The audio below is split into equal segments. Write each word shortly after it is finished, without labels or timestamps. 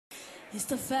It's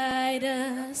the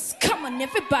fighters. Come on,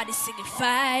 everybody singing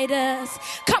fighters.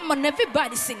 Come on,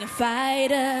 everybody singing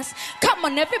fighters. Come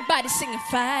on, everybody singing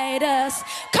fighters.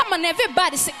 Come on,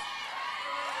 everybody sing.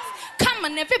 Come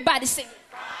on, everybody sing.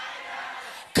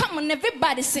 Come on,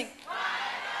 everybody sing.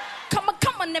 Come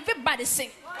on, everybody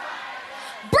sing.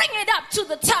 Bring it up to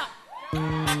the top.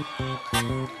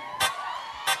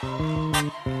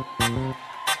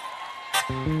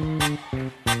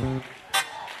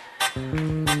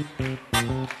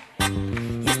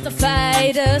 It's the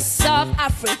fighters of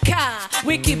Africa.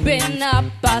 We keeping up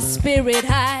our spirit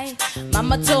high.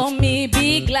 Mama told me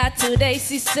be glad today.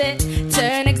 She said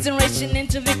turn next generation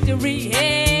into victory.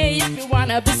 Hey, if you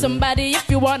wanna be somebody, if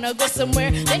you wanna go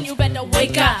somewhere, then you better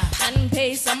wake up and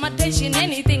pay some attention.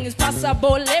 Anything is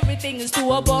possible, everything is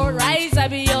doable. Rise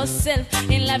up yourself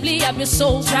and lively up your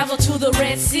soul. Travel to the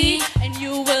Red Sea and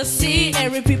you will see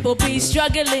every people be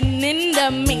struggling in the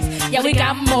means. Yeah, we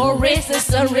got more races,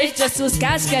 the richest whose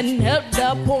cash can help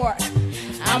the poor.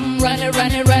 I'm running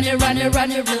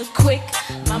real quick.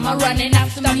 Mama running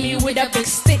after me with a big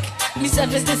stick. Me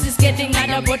service is getting out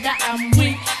of order, I'm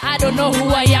weak. I don't know who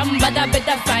I am, but I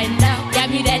better find out. Yeah,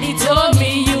 me daddy told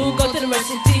me you go to the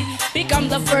university, become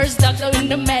the first doctor in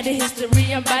the medical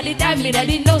history. And by the time me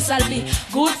daddy knows I'll be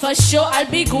good for sure, I'll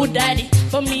be good daddy.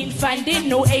 For me finding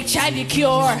no HIV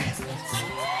cure.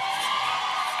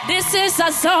 This is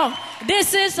a song.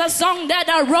 This is a song that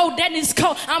I wrote and it's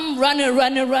called I'm running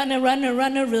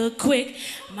real quick.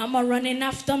 Mama running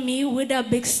after me with a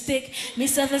big stick. Me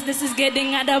service, this is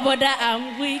getting out of order,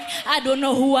 I'm weak. I don't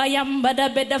know who I am, but I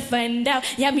better find out.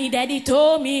 Yeah, me daddy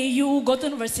told me you go to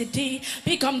university,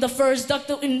 become the first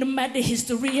doctor in the medical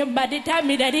history. And by the time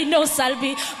me daddy knows I'll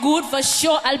be good for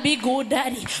sure, I'll be good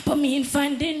daddy. But me in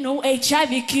finding no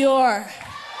HIV cure.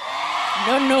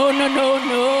 No.